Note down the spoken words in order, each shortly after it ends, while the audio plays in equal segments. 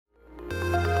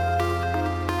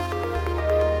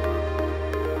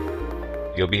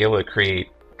You'll be able to create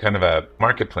kind of a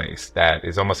marketplace that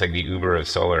is almost like the Uber of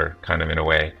solar, kind of in a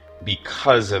way,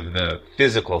 because of the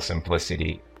physical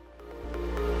simplicity.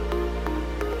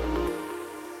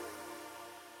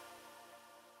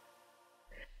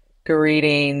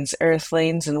 Greetings,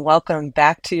 Earthlings, and welcome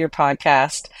back to your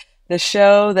podcast, the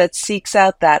show that seeks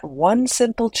out that one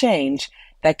simple change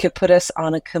that could put us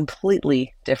on a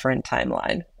completely different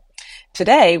timeline.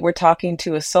 Today, we're talking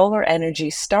to a solar energy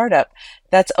startup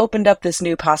that's opened up this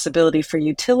new possibility for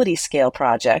utility scale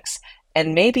projects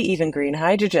and maybe even green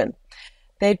hydrogen.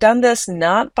 They've done this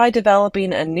not by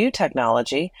developing a new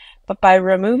technology, but by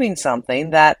removing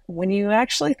something that, when you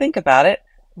actually think about it,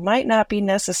 might not be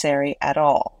necessary at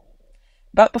all.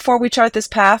 But before we chart this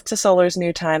path to solar's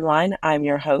new timeline, I'm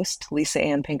your host, Lisa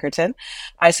Ann Pinkerton.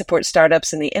 I support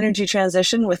startups in the energy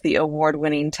transition with the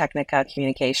award-winning Technica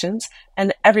Communications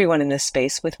and everyone in this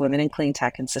space with women in clean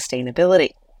tech and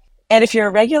sustainability. And if you're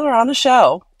a regular on the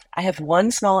show, I have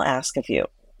one small ask of you.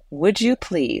 Would you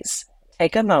please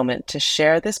take a moment to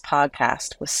share this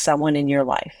podcast with someone in your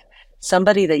life,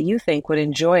 somebody that you think would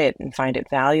enjoy it and find it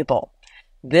valuable?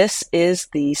 This is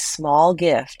the small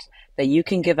gift that you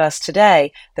can give us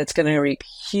today that's going to reap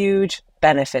huge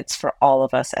benefits for all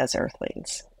of us as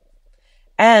Earthlings.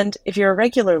 And if you're a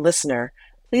regular listener,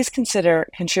 please consider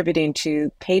contributing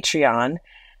to Patreon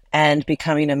and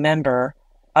becoming a member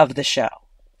of the show.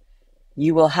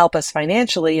 You will help us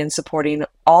financially in supporting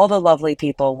all the lovely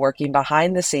people working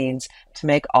behind the scenes to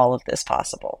make all of this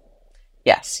possible.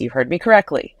 Yes, you heard me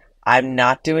correctly. I'm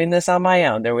not doing this on my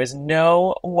own. There was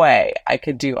no way I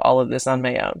could do all of this on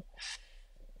my own.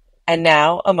 And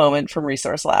now, a moment from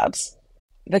Resource Labs.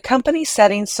 The company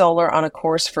setting solar on a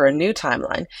course for a new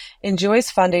timeline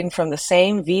enjoys funding from the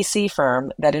same VC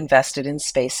firm that invested in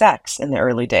SpaceX in the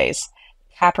early days,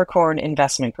 Capricorn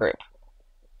Investment Group.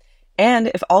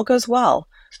 And if all goes well,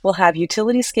 we'll have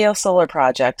utility-scale solar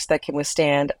projects that can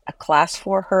withstand a Class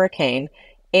 4 hurricane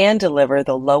and deliver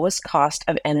the lowest cost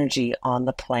of energy on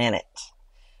the planet.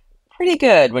 Pretty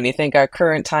good when you think our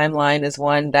current timeline is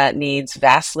one that needs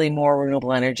vastly more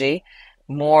renewable energy,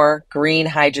 more green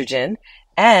hydrogen,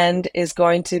 and is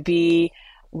going to be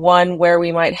one where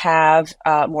we might have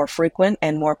more frequent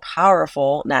and more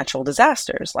powerful natural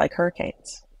disasters like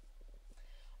hurricanes.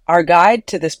 Our guide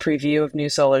to this preview of New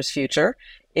Solar's future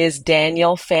is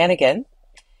Daniel Flanigan.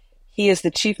 He is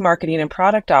the Chief Marketing and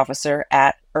Product Officer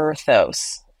at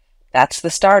Earthos. That's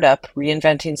the startup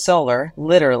reinventing solar,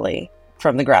 literally,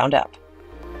 from the ground up.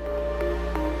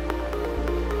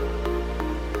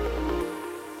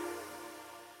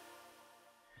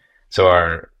 So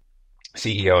our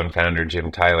CEO and founder,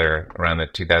 Jim Tyler, around the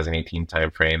 2018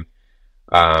 timeframe,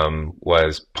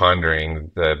 was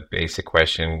pondering the basic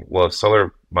question, well, if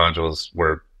solar modules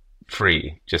were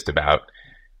free, just about,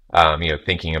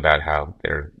 thinking about how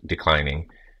they're declining,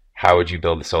 how would you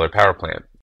build a solar power plant?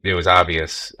 It was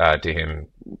obvious to him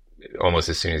almost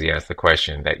as soon as he asked the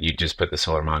question that you just put the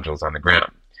solar modules on the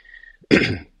ground.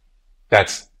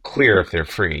 That's clear if they're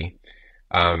free.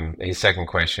 His second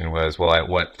question was, well, at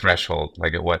what threshold,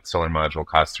 like at what solar module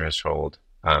cost threshold,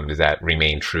 does that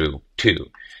remain true too?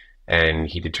 And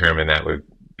he determined that would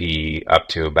be up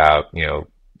to about,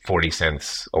 40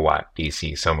 cents a watt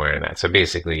DC, somewhere in that. So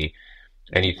basically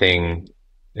any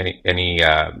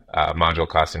module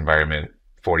cost environment,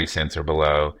 40 cents or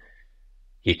below,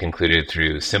 he concluded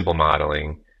through simple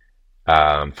modeling,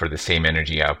 for the same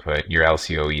energy output, your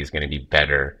LCOE is going to be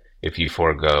better if you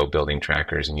forego building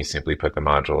trackers and you simply put the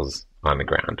modules on the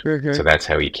ground. Mm-hmm. So that's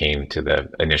how he came to the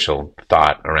initial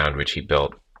thought around which he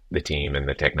built the team and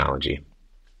the technology.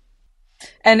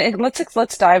 And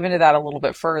let's dive into that a little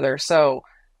bit further. So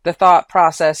the thought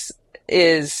process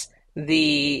is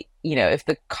if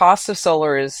the cost of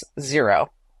solar is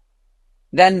zero,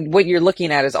 then what you're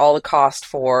looking at is all the cost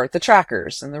for the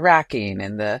trackers and the racking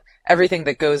and the everything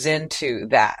that goes into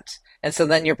that. And so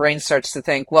then your brain starts to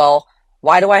think, well,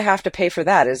 why do I have to pay for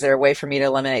that? Is there a way for me to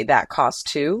eliminate that cost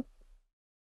too?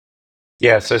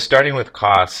 Yeah, so starting with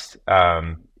cost,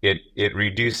 it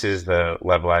reduces the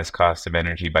levelized cost of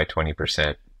energy by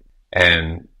 20%.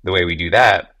 And the way we do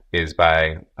that is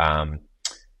by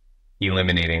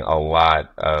eliminating a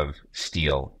lot of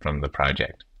steel from the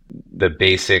project. The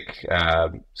basic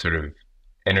sort of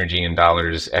energy in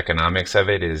dollars economics of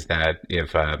it is that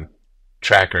if a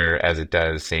tracker, as it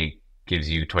does, say, gives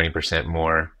you 20%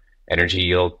 more energy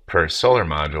yield per solar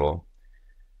module,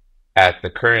 at the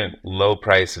current low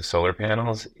price of solar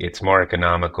panels, it's more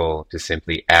economical to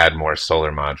simply add more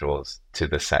solar modules to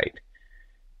the site.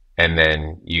 And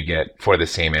then you get for the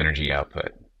same energy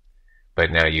output.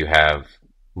 But now you have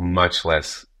much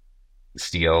less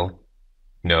steel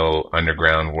no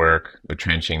underground work, no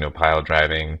trenching, no pile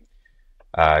driving.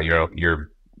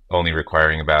 You're only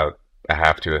requiring about a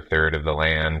half to a third of the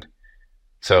land.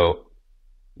 So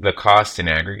the costs in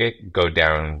aggregate go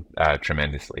down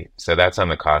tremendously. So that's on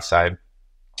the cost side.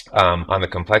 On the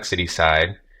complexity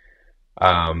side,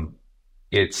 um,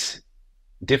 it's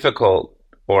difficult,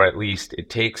 or at least it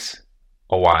takes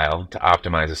a while to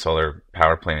optimize a solar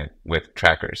power plant with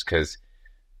trackers because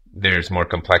there's more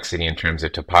complexity in terms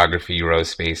of topography, row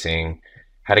spacing,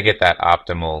 how to get that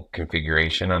optimal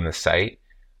configuration on the site.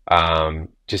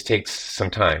 Just takes some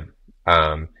time.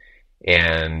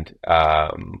 And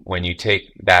when you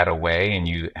take that away and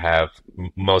you have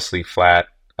mostly flat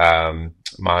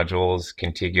modules,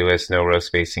 contiguous, no row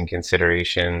spacing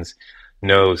considerations,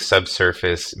 no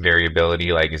subsurface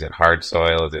variability, like is it hard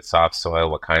soil, is it soft soil,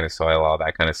 what kind of soil, all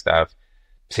that kind of stuff.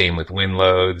 Same with wind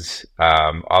loads.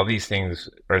 All these things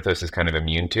Earthos is kind of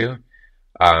immune to.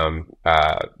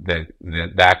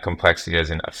 That complexity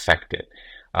doesn't affect it.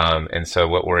 And so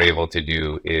what we're able to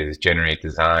do is generate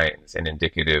designs and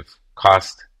indicative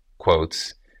cost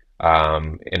quotes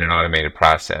in an automated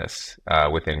process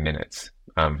within minutes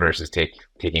versus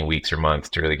taking weeks or months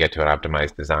to really get to an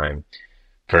optimized design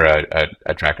for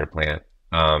a tracker plant.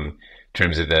 In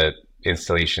terms of the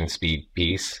installation speed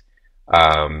piece,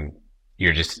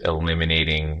 you're just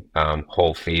eliminating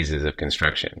whole phases of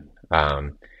construction.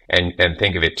 And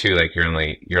think of it too, like you're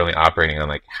only operating on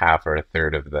like half or a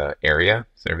third of the area,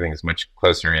 so everything is much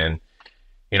closer in.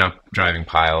 You're not driving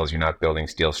piles, you're not building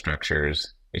steel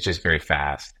structures. It's just very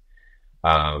fast.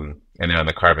 And then on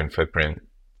the carbon footprint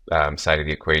side of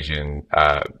the equation,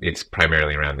 it's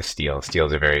primarily around the steel. Steel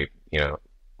is a very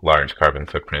large carbon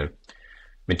footprint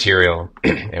material,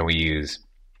 and we use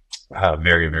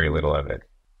very very little of it.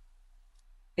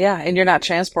 Yeah, and you're not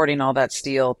transporting all that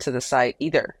steel to the site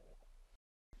either.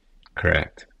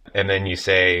 Correct. And then you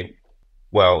say,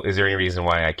 well, is there any reason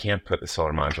why I can't put the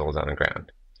solar modules on the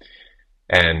ground?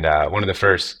 And one of the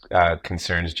first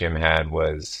concerns Jim had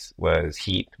was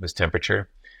heat, was temperature.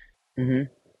 Hmm.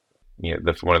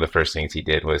 One of the first things he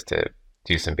did was to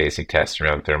do some basic tests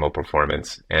around thermal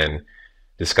performance and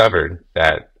discovered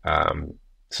that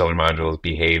solar modules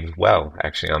behave well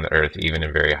actually on the Earth, even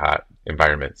in very hot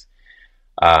environments.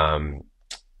 Um,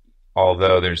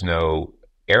 Although there's no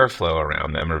airflow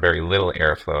around them or very little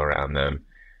airflow around them,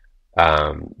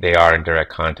 they are in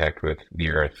direct contact with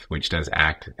the Earth, which does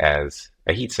act as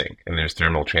a heat sink, and there's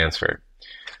thermal transfer.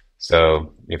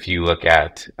 So if you look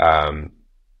at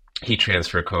heat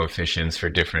transfer coefficients for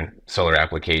different solar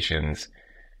applications,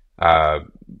 uh,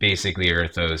 basically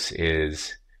Earthos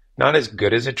is not as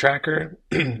good as a tracker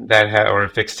or a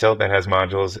fixed tilt that has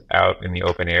modules out in the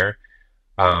open air,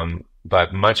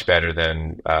 but much better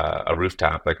than a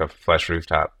rooftop, like a flush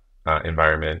rooftop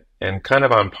environment, and kind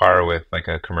of on par with like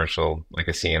a commercial, like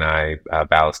a CNI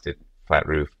ballasted flat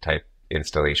roof type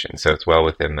installation. So it's well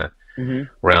within the Hmm.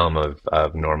 realm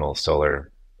of normal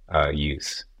solar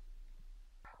use.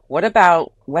 What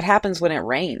about what happens when it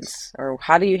rains, or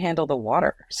how do you handle the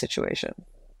water situation?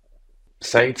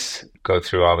 Sites go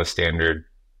through all the standard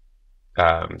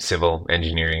civil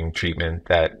engineering treatment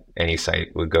that any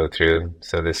site would go through.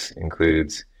 So this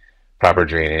includes proper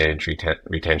drainage,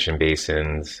 retention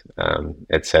basins,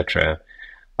 etc.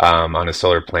 On a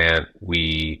solar plant,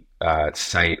 we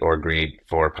site or grade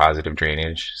for positive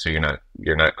drainage, so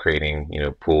you're not creating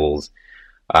pools.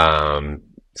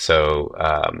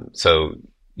 So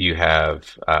you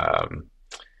have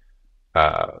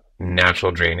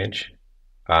natural drainage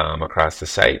across the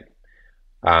site.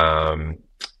 Um,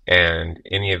 and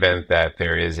in the event that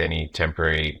there is any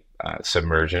temporary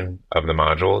submersion of the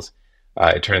modules,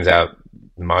 it turns out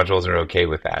the modules are okay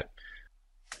with that.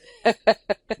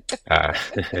 Uh,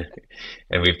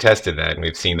 and we've tested that and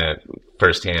we've seen that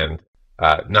firsthand.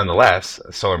 Nonetheless,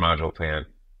 a solar module plant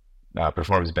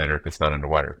performs better if it's not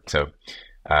underwater. So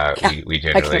Yeah, we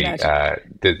I can generally imagine.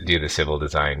 do the civil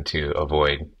design to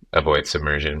avoid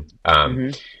submersion. Hmm.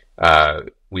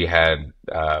 We had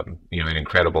an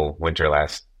incredible winter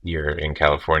last year in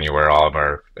California where all of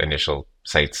our initial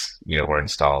sites were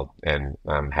installed, and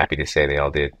I'm happy to say they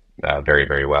all did very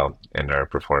very well and are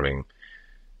performing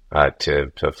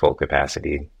to full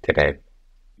capacity today.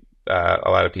 A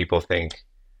lot of people think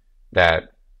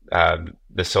that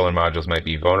the solar modules might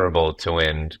be vulnerable to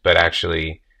wind, but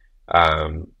actually,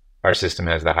 um, our system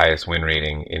has the highest wind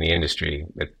rating in the industry.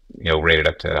 Rated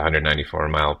up to 194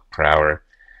 mile per hour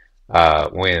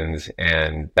winds,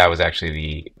 and that was actually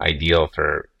the ideal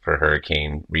for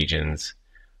hurricane regions.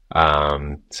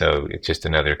 So it's just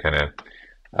another kind of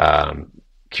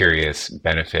curious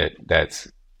benefit that's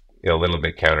a little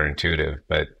bit counterintuitive,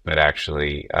 but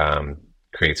actually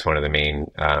creates one of the main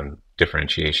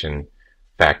differentiation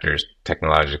factors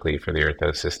technologically for the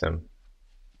Earthos system.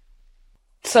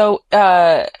 So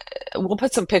we'll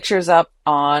put some pictures up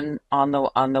on the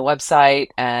website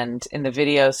and in the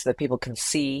video so that people can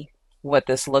see what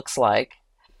this looks like.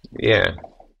 Yeah.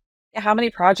 How many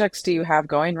projects do you have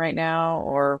going right now,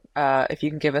 or if you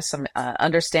can give us some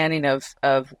understanding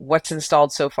of what's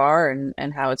installed so far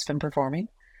and how it's been performing?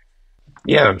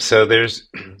 Yeah, so there's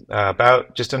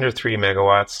about just under 3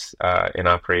 megawatts in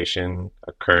operation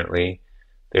currently.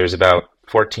 There's about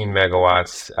 14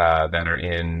 megawatts that are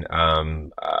in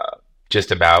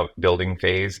just about building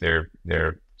phase. They're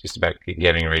just about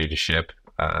getting ready to ship.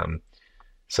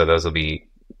 So those will be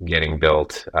getting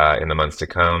built in the months to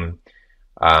come.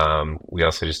 We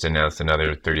also just announced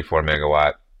another 34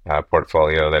 megawatt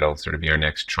portfolio that'll sort of be our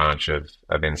next tranche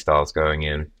of installs going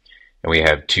in. And we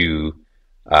have two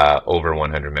over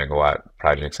 100 megawatt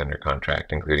projects under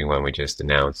contract, including one we just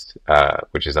announced,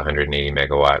 which is a 180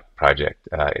 megawatt project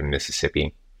in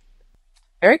Mississippi.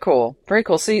 Very cool. Very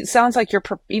cool. So it sounds like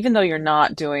even though you're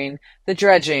not doing the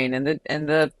dredging and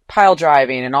the pile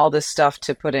driving and all this stuff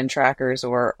to put in trackers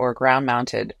or ground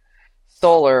mounted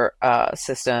solar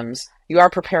systems, you are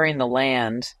preparing the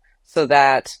land so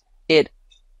that it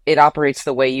it operates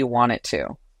the way you want it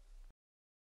to.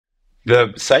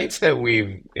 The sites that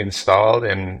we've installed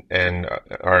and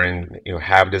are in,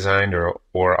 have designed or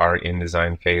are in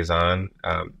design phase on,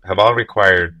 have all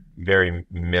required very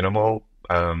minimal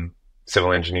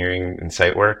civil engineering and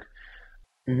site work.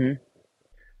 Hmm.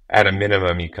 At a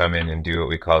minimum, you come in and do what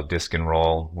we call disc and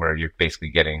roll, where you're basically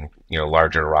getting,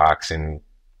 larger rocks and,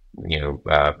 you know,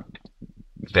 uh,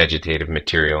 vegetative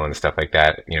material and stuff like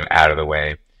that, out of the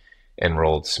way and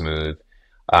rolled smooth.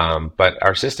 But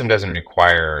our system doesn't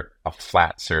require a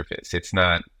flat surface.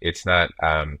 The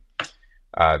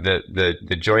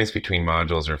joints between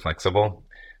modules are flexible.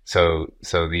 So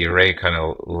the array kind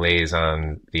of lays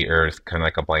on the earth kind of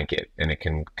like a blanket, and it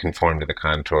can conform to the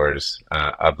contours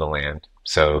of the land.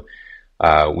 So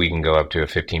we can go up to a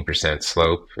 15%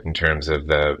 slope in terms of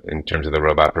the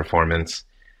robot performance.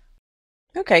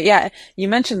 Okay, yeah. You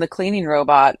mentioned the cleaning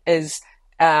robot. Is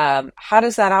how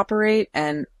does that operate?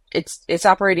 And it's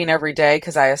operating every day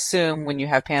because I assume when you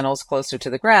have panels closer to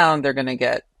the ground, they're going to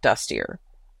get dustier.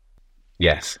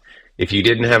 Yes. If you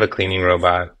didn't have a cleaning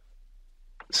robot,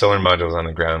 solar modules on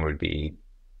the ground would be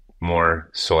more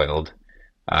soiled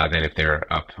than if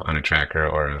they're up on a tracker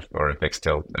or a fixed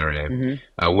tilt array.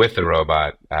 Hmm. With the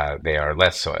robot, they are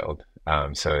less soiled,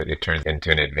 so it turns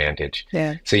into an advantage.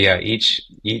 Yeah. So yeah, each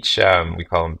we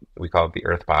call it the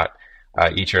EarthBot.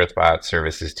 Each EarthBot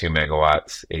services 2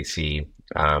 megawatts AC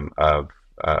of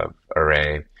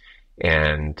array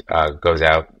and goes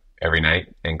out every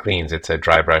night and cleans. It's a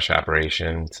dry brush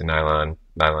operation. It's a nylon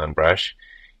brush,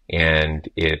 and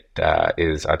it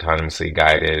is autonomously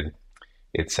guided.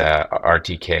 It's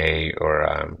RTK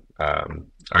or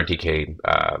RTK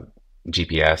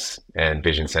GPS and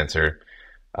vision sensor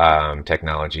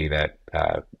technology that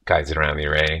guides it around the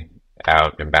array,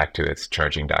 out and back to its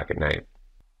charging dock at night.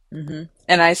 Hmm.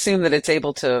 And I assume that it's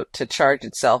able to charge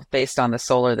itself based on the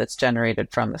solar that's generated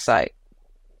from the site.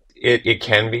 It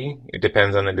can be. It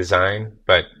depends on the design,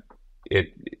 but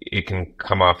it can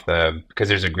come off because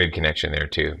there's a grid connection there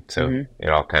too, so Hmm. it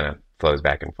all kind of flows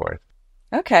back and forth.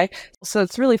 Okay. So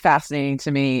it's really fascinating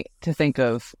to me to think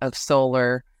of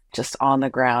solar just on the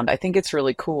ground. I think it's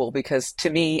really cool because to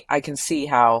me, I can see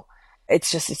how it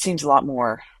seems a lot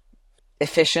more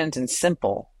efficient and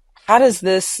simple. How does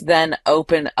this then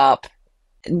open up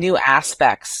new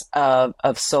aspects of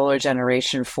solar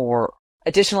generation for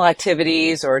additional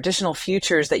activities or additional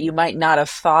futures that you might not have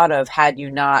thought of had you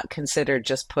not considered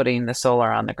just putting the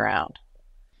solar on the ground?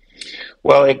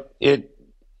 Well, it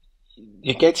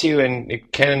gets you, and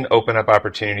it can open up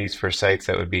opportunities for sites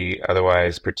that would be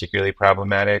otherwise particularly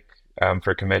problematic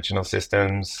for conventional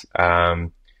systems.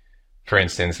 For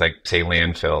instance, like say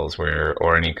landfills,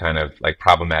 or any kind of like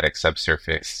problematic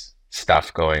subsurface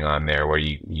stuff going on there, where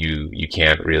you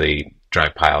can't really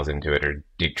drive piles into it or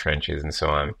dig trenches and so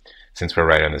on. Since we're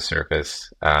right on the surface,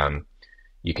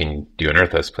 you can do an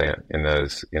earthos plant in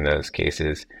those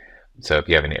cases. So if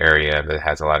you have an area that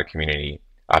has a lot of community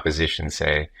opposition,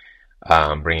 say,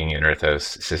 bringing an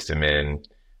earthos system in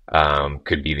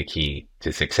could be the key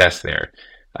to success there.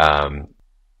 Um,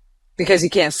 Because you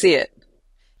can't see it.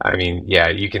 I mean, yeah,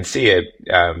 you can see it.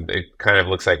 It kind of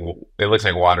looks like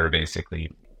water, basically.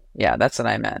 Yeah, that's what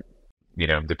I meant.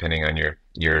 Depending on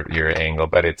your angle,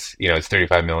 but it's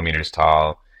 35 millimeters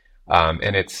tall,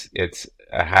 and it's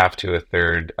a half to a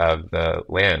third of the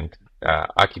land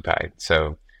occupied.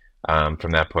 So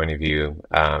from that point of view,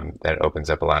 that opens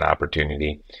up a lot of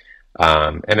opportunity.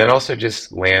 And then also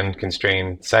just land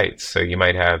constrained sites. So you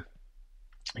might have,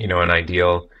 an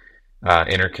ideal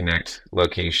interconnect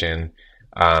location,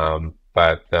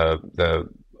 but the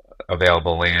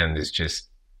available land is just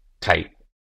tight,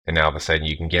 and now all of a sudden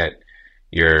you can get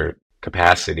your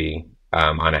capacity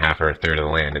on a half or a third of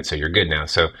the land, and so you're good now.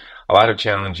 So a lot of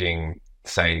challenging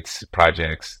sites,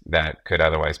 projects that could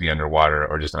otherwise be underwater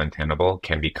or just untenable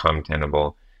can become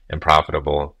tenable and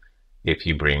profitable if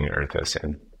you bring Earthos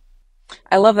in.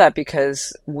 I love that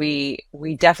because we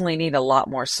definitely need a lot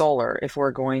more solar if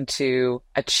we're going to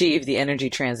achieve the energy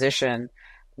transition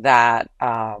that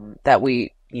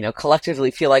we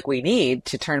collectively feel like we need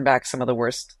to turn back some of the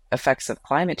worst effects of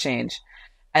climate change.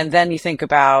 And then you think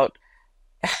about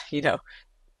you know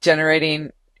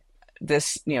generating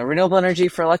this renewable energy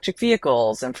for electric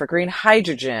vehicles and for green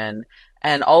hydrogen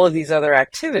and all of these other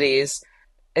activities.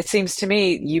 It seems to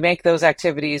me you make those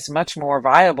activities much more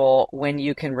viable when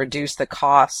you can reduce the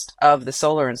cost of the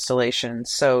solar installation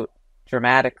so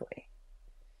dramatically.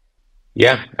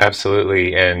 Yeah,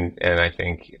 absolutely, and I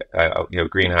think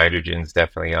green hydrogen is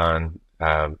definitely on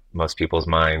most people's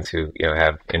minds who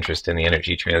have interest in the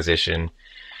energy transition.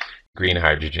 Green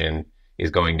hydrogen is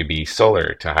going to be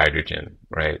solar to hydrogen,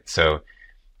 right? So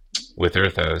with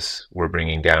Earthos, we're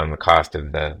bringing down the cost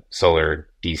of the solar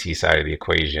DC side of the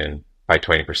equation by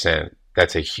 20%.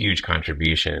 That's a huge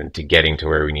contribution to getting to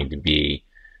where we need to be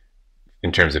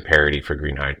in terms of parity for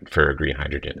green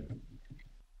hydrogen.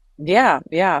 Yeah,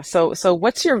 yeah. So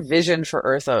what's your vision for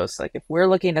Earthos? Like if we're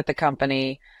looking at the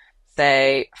company,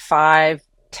 say 5,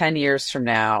 10 years from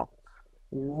now,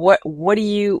 what do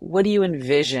you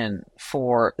envision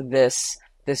for this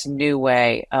new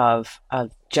way of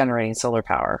generating solar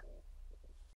power?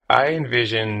 I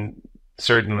envision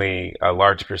certainly a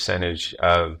large percentage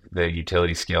of the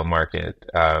utility scale market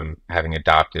having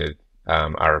adopted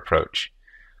our approach.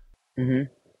 Hmm.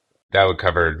 That would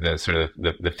cover the sort of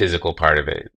the physical part of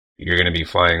it. You're going to be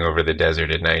flying over the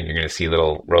desert at night, and you're going to see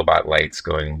little robot lights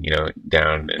going,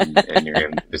 down, and you're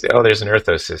going to say, "Oh, there's an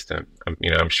Earthos system."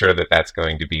 I'm sure that that's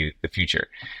going to be the future.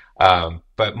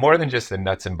 But more than just the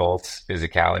nuts and bolts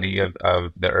physicality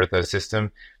of the Earthos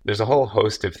system, there's a whole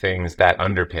host of things that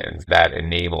underpins, that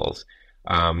enables,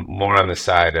 more on the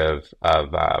side of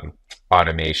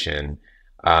automation,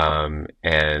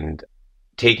 and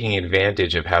taking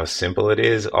advantage of how simple it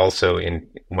is, also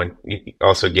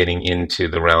getting into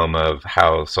the realm of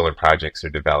how solar projects are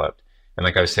developed. And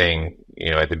like I was saying,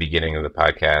 at the beginning of the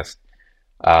podcast,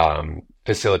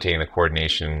 facilitating the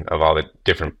coordination of all the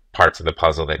different parts of the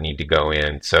puzzle that need to go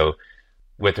in. So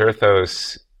with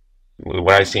Earthos,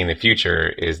 what I see in the future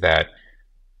is that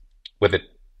with a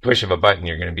push of a button,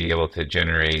 you're going to be able to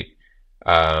generate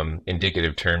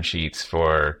indicative term sheets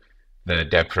for the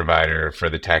debt provider, for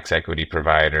the tax equity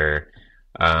provider,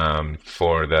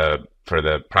 for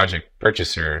the project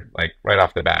purchaser, like right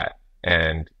off the bat,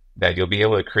 and that you'll be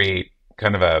able to create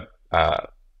kind of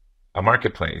a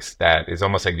marketplace that is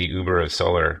almost like the Uber of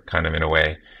solar, kind of in a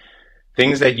way.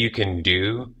 Things that you can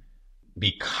do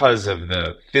because of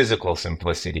the physical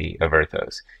simplicity of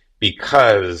Earthos,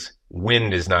 because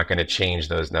wind is not going to change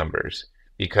those numbers,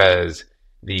 because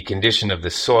the condition of the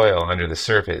soil under the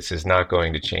surface is not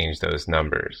going to change those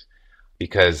numbers,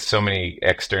 because so many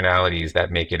externalities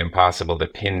that make it impossible to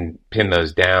pin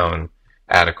those down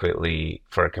adequately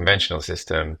for a conventional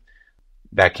system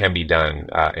that can be done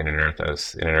in an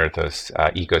Earthos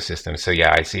ecosystem. So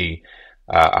yeah, I see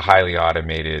a highly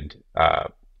automated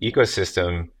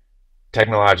ecosystem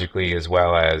technologically, as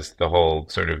well as the whole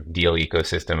sort of deal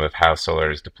ecosystem of how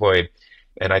solar is deployed.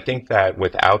 And I think that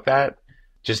without that,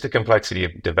 just the complexity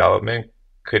of development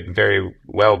could very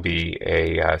well be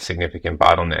a significant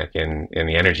bottleneck in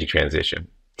the energy transition.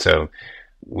 So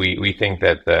we think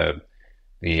that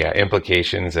the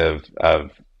implications of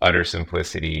utter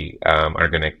simplicity are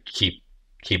going to keep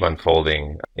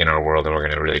unfolding in our world, and we're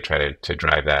going to really try to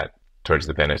drive that towards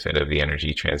the benefit of the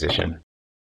energy transition.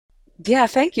 Yeah,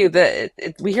 thank you.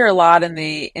 We hear a lot in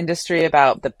the industry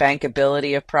about the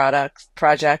bankability of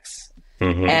projects,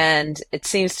 Hmm. and it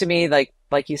seems to me like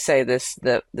you say, this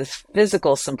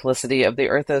physical simplicity of the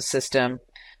Earthos system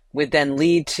would then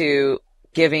lead to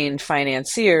giving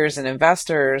financiers and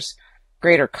investors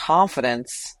greater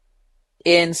confidence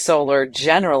in solar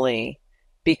generally,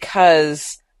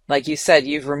 because, like you said,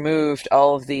 you've removed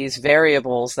all of these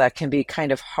variables that can be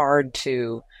kind of hard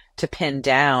to pin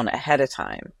down ahead of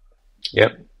time.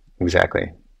 Yep,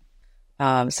 exactly.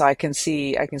 So I can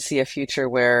see a future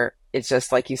where it's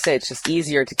just like you say, it's just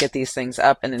easier to get these things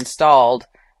up and installed.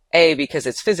 A, because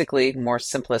it's physically more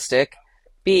simplistic.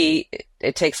 B,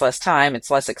 it takes less time,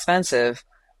 it's less expensive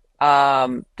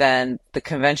than the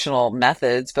conventional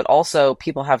methods, but also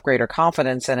people have greater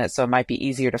confidence in it, so it might be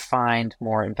easier to find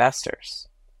more investors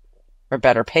or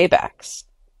better paybacks.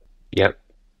 Yep.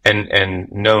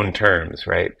 And known terms,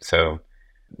 right? So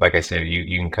like I said,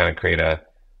 you can kind of create a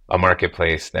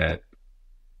marketplace that,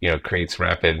 creates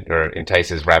rapid or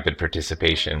entices rapid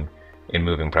participation in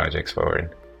moving projects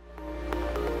forward.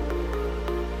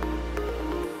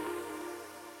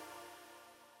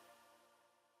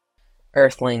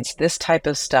 Earthlings, this type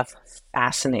of stuff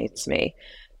fascinates me.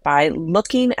 By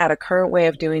looking at a current way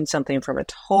of doing something from a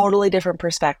totally different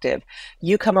perspective,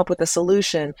 you come up with a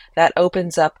solution that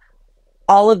opens up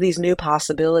all of these new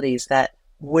possibilities that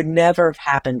would never have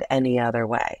happened any other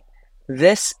way.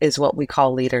 This is what we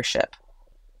call leadership.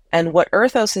 And what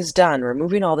Earthos has done,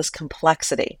 removing all this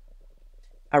complexity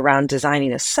around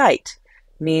designing a site,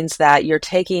 means that you're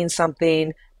taking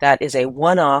something that is a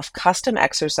one-off custom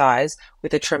exercise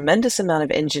with a tremendous amount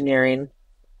of engineering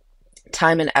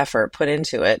time and effort put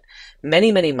into it,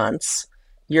 many, many months.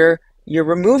 You're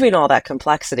removing all that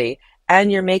complexity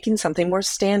and you're making something more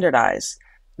standardized,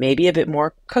 maybe a bit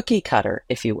more cookie cutter,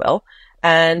 if you will.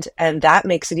 And that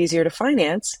makes it easier to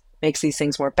finance, makes these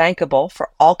things more bankable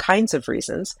for all kinds of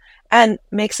reasons, and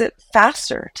makes it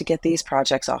faster to get these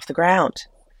projects off the ground.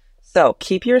 So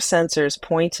keep your sensors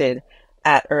pointed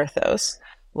at Earthos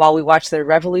while we watch their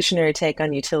revolutionary take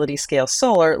on utility scale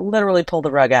solar literally pull the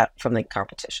rug out from the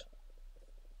competition.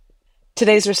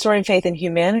 Today's Restoring Faith in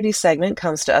Humanity segment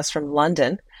comes to us from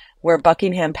London, where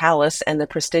Buckingham Palace and the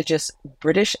prestigious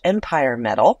British Empire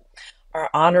Medal are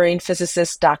honoring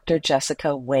physicist Dr.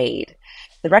 Jessica Wade.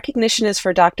 The recognition is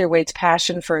for Dr. Wade's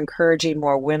passion for encouraging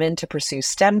more women to pursue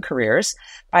STEM careers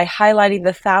by highlighting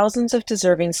the thousands of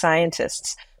deserving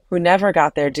scientists who never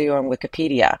got their due on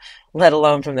Wikipedia, let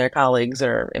alone from their colleagues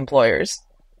or employers.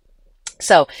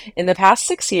 So, in the past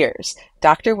 6 years,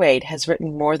 Dr. Wade has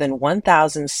written more than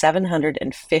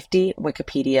 1,750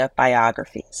 Wikipedia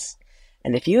biographies.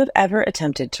 And if you have ever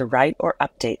attempted to write or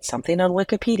update something on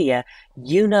Wikipedia,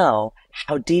 you know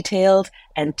how detailed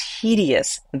and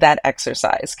tedious that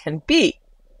exercise can be.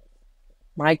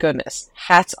 My goodness,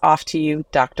 hats off to you,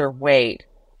 Dr. Wade.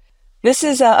 This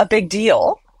is a big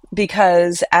deal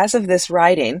because as of this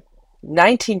writing,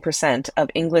 19%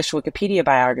 of English Wikipedia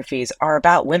biographies are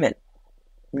about women.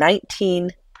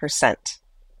 19%.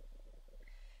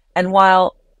 And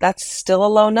while that's still a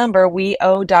low number, we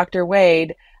owe Dr.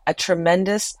 Wade a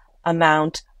tremendous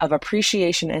amount of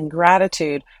appreciation and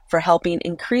gratitude for helping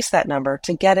increase that number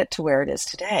to get it to where it is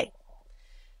today.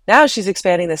 Now she's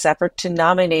expanding this effort to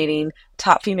nominating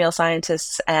top female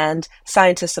scientists and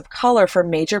scientists of color for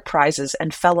major prizes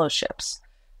and fellowships.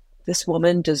 This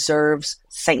woman deserves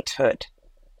sainthood.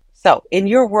 So, in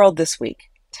your world this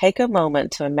week, take a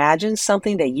moment to imagine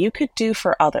something that you could do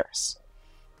for others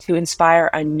to inspire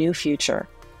a new future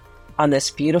on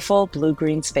this beautiful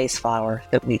blue-green space flower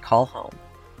that we call home.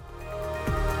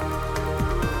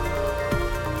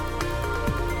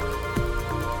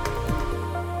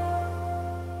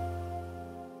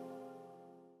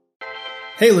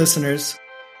 Hey listeners,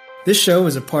 this show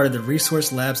is a part of the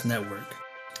Resource Labs Network.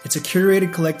 It's a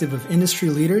curated collective of industry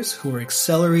leaders who are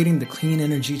accelerating the clean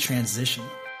energy transition.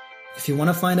 If you want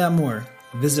to find out more,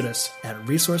 visit us at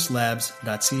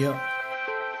resourcelabs.co.